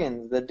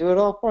plugins that do it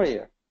all for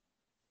you.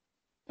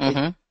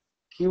 Like,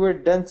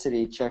 keyword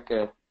density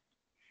checker.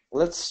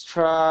 Let's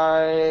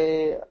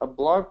try a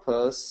blog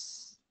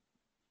post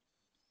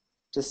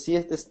to see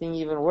if this thing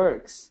even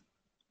works.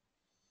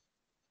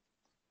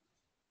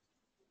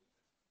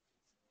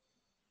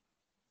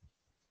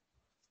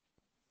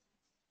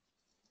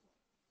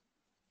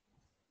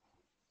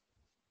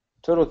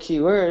 Total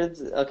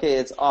keywords, okay,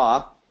 it's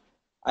off.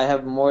 I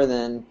have more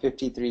than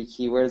 53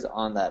 keywords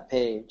on that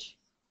page.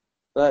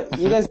 But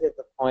you guys get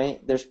the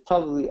point. There's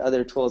probably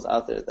other tools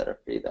out there that are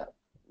free that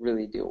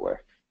really do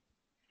work.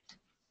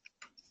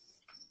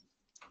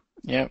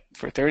 Yep,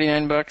 for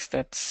 $39,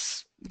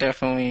 that's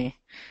definitely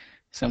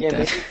something. Yeah,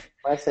 maybe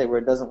my site where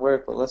it doesn't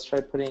work, but let's try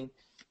putting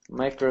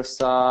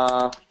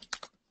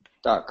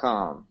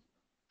Microsoft.com.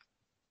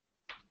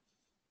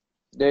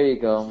 There you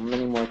go,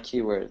 many more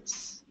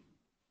keywords.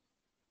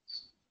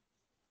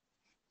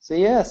 So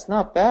yeah, it's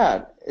not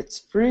bad. It's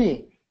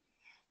free.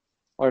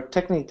 Or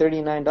technically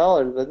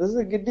 $39, but this is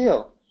a good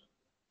deal.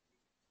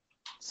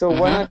 So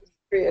why not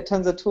create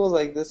tons of tools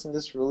like this and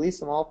just release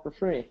them all for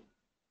free?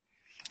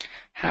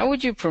 How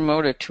would you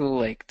promote a tool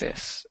like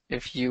this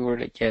if you were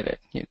to get it,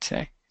 you'd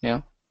say?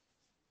 Yeah?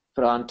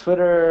 Put it on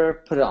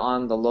Twitter, put it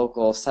on the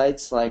local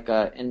sites like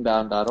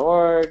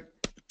inbound.org,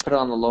 put it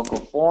on the local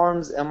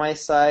forums on my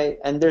site,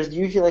 and there's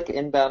usually like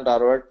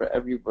inbound.org for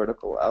every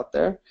vertical out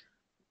there.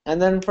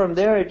 And then from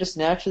there, it just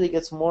naturally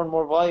gets more and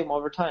more volume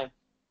over time.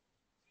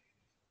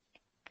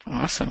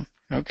 Awesome.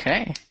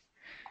 Okay.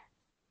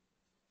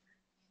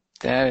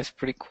 That is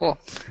pretty cool.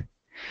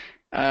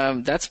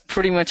 That's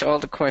pretty much all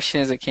the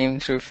questions that came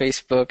through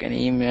Facebook and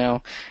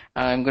email.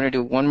 I'm going to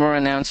do one more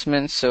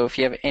announcement. So if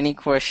you have any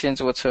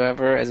questions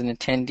whatsoever as an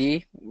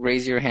attendee,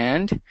 raise your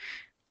hand,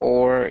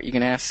 or you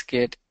can ask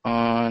it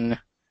on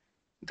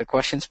the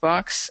questions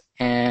box,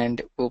 and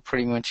we'll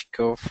pretty much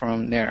go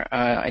from there.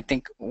 I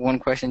think one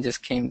question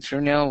just came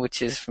through now,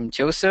 which is from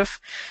Joseph.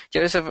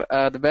 Joseph,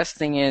 the best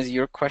thing is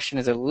your question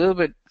is a little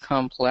bit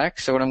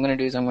complex, so what I'm going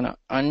to do is I'm going to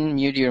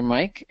unmute your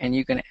mic, and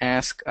you can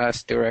ask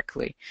us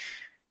directly.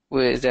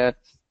 Is that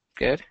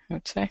good, I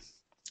would say?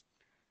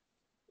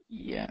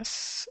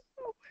 Yes,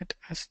 let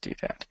us do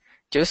that.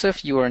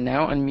 Joseph, you are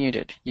now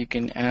unmuted. You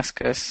can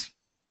ask us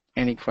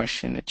any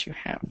question that you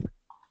have.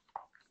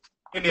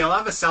 Hey Neil, I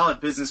have a solid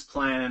business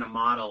plan and a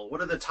model.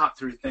 What are the top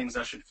 3 things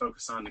I should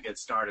focus on to get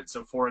started?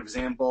 So for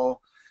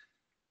example,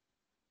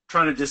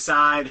 trying to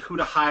decide who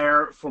to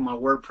hire for my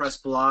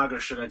WordPress blog, or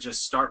should I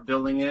just start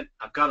building it?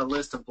 I've got a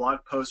list of blog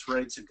posts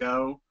ready to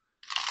go,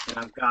 and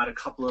I've got a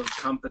couple of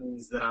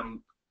companies that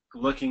I'm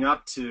looking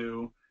up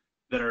to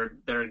that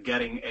are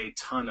getting a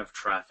ton of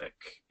traffic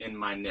in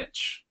my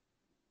niche.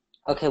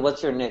 Okay,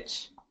 what's your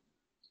niche?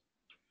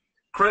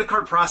 Credit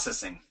card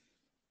processing.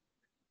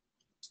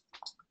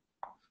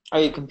 Are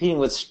you competing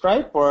with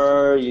Stripe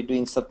or are you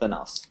doing something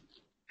else?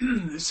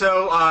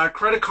 So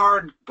credit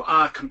card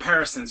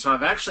comparison. So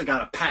I've actually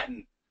got a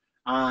patent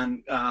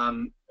on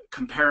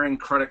comparing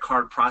credit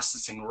card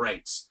processing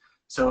rates.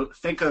 So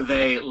think of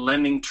a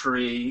lending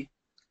tree,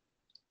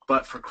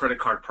 but for credit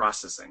card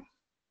processing.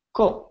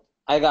 Cool.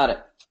 I got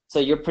it. So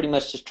you're pretty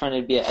much just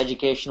trying to be an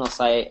educational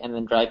site and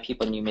then drive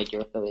people and you make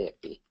your affiliate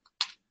fee.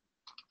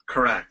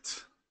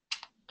 Correct.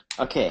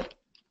 Okay.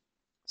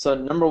 So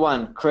number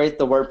 1, create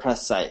the WordPress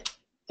site.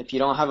 If you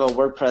don't have a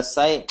WordPress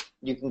site,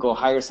 you can go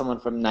hire someone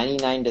from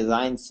 99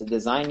 Designs to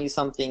design you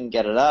something,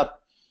 get it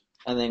up,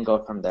 and then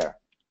go from there.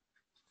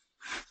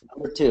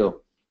 Number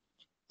 2,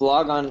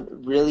 blog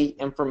on really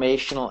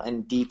informational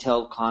and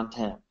detailed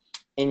content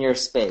in your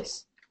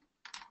space.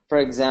 For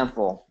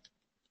example,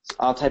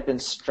 I'll type in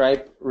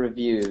Stripe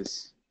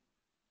reviews,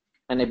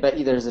 and I bet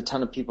you there's a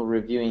ton of people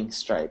reviewing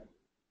Stripe.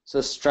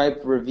 So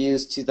Stripe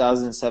reviews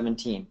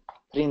 2017.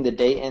 Putting the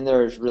date in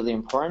there is really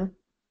important.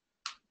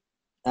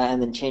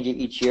 And then change it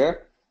each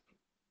year,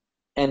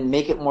 and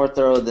make it more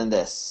thorough than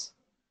this.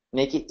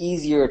 Make it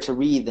easier to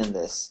read than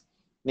this.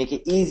 Make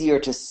it easier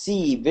to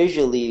see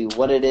visually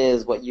what it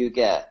is, what you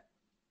get.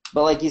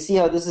 But like you see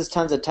how this is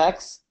tons of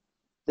text?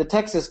 The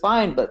text is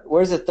fine, but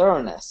where's the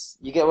thoroughness?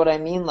 You get what I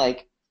mean?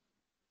 Like,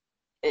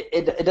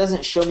 it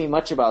doesn't show me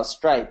much about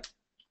Stripe.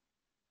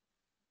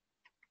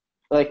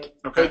 Like,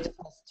 okay. It just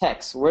has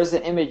text. Where's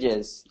the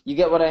images? You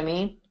get what I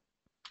mean?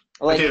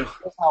 Like, I do.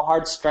 Here's how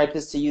hard Stripe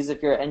is to use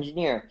if you're an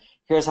engineer.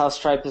 Here's how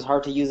Stripe is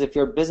hard to use if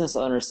you're a business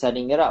owner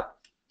setting it up.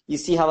 You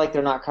see how like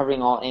they're not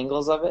covering all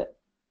angles of it?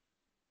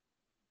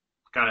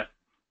 Got it.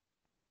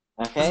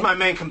 Okay. This is my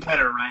main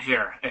competitor right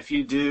here. If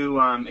you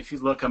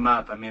look them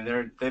up, I mean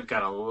they've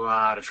got a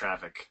lot of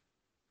traffic.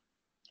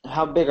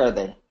 How big are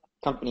they,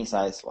 company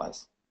size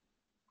wise?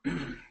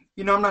 I'm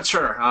not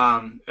sure.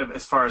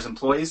 As far as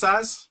employee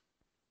size,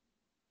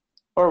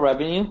 or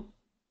revenue?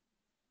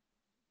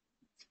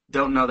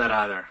 Don't know that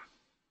either.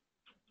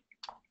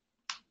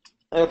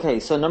 Okay,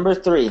 so number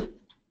 3,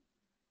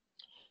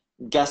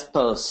 guest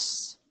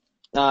posts.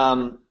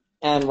 And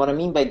what I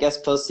mean by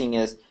guest posting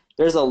is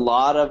there's a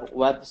lot of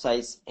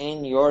websites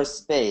in your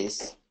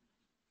space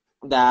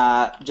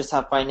that just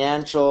have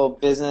financial,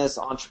 business,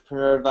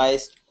 entrepreneur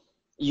advice.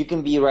 You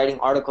can be writing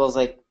articles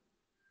like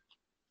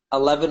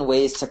 11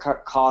 ways to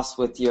cut costs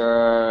with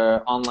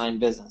your online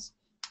business.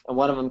 And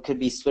one of them could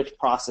be switch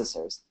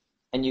processors.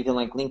 And you can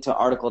like link to an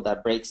article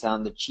that breaks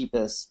down the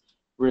cheapest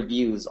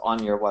reviews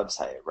on your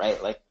website,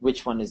 right? Like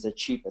which one is the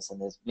cheapest, and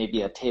there's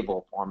maybe a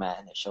table format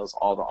and it shows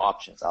all the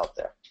options out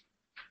there.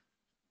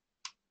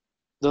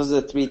 Those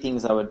are the 3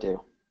 things I would do.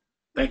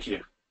 Thank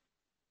you.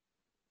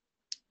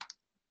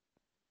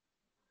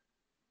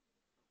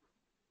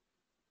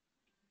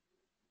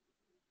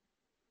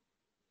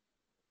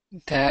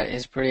 That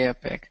is pretty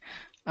epic.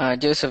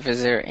 Joseph,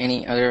 is there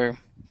any other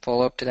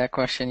follow-up to that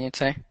question you'd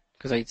say?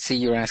 Because I see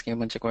you're asking a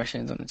bunch of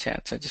questions on the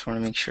chat, so I just want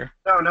to make sure.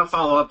 No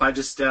follow-up. I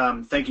just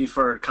thank you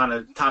for kind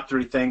of top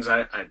 3 things.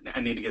 I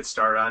need to get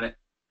started on it.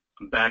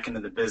 I'm back into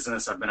the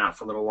business. I've been out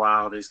for a little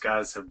while. These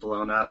guys have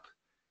blown up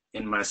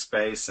in my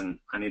space, and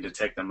I need to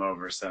take them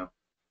over. So.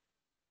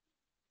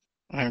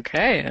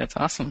 Okay, that's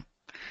awesome.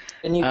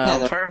 And you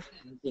can't do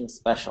anything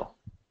special.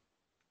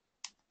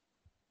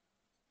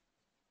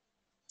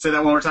 Say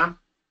that one more time.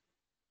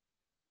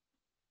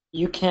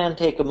 You can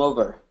take them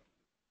over.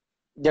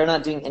 They're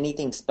not doing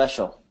anything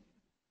special.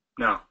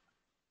 No.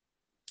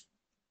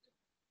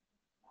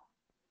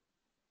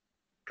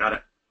 Got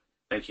it.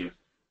 Thank you.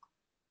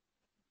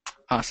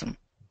 Awesome.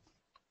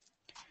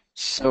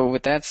 So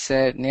with that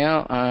said,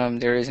 Neil,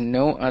 there is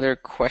no other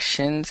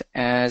questions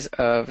as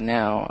of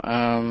now.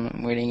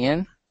 I'm waiting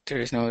in.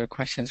 There is no other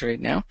questions right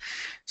now.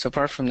 So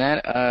apart from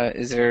that,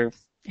 is there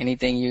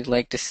anything you'd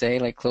like to say,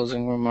 like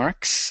closing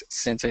remarks,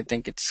 since I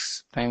think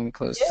it's time we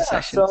close the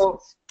session? So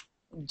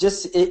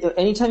just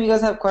anytime you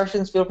guys have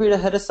questions, feel free to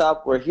hit us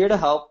up. We're here to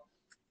help,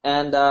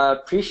 and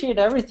appreciate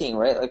everything,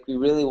 right? Like we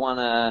really want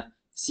to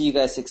see you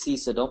guys succeed,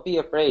 so don't be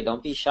afraid,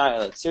 don't be shy.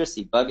 Like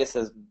seriously, bug us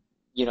as,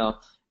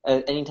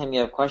 anytime you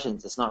have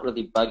questions. It's not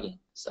really bugging,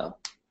 so.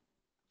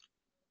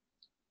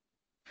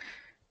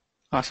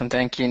 Awesome.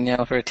 Thank you,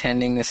 Neil, for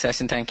attending this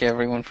session. Thank you,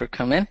 everyone, for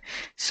coming.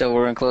 So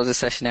we're going to close the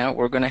session out.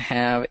 We're going to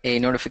have a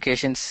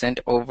notification sent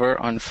over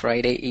on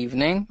Friday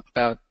evening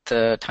about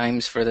the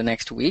times for the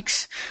next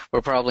weeks.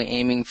 We're probably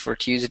aiming for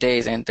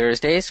Tuesdays and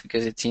Thursdays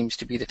because it seems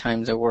to be the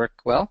times that work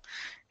well.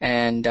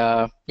 And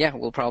yeah,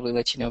 we'll probably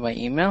let you know by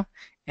email.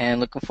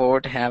 And looking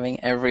forward to having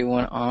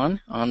everyone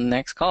on the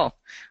next call.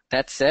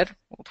 That said,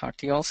 we'll talk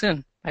to you all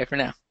soon. Bye for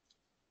now.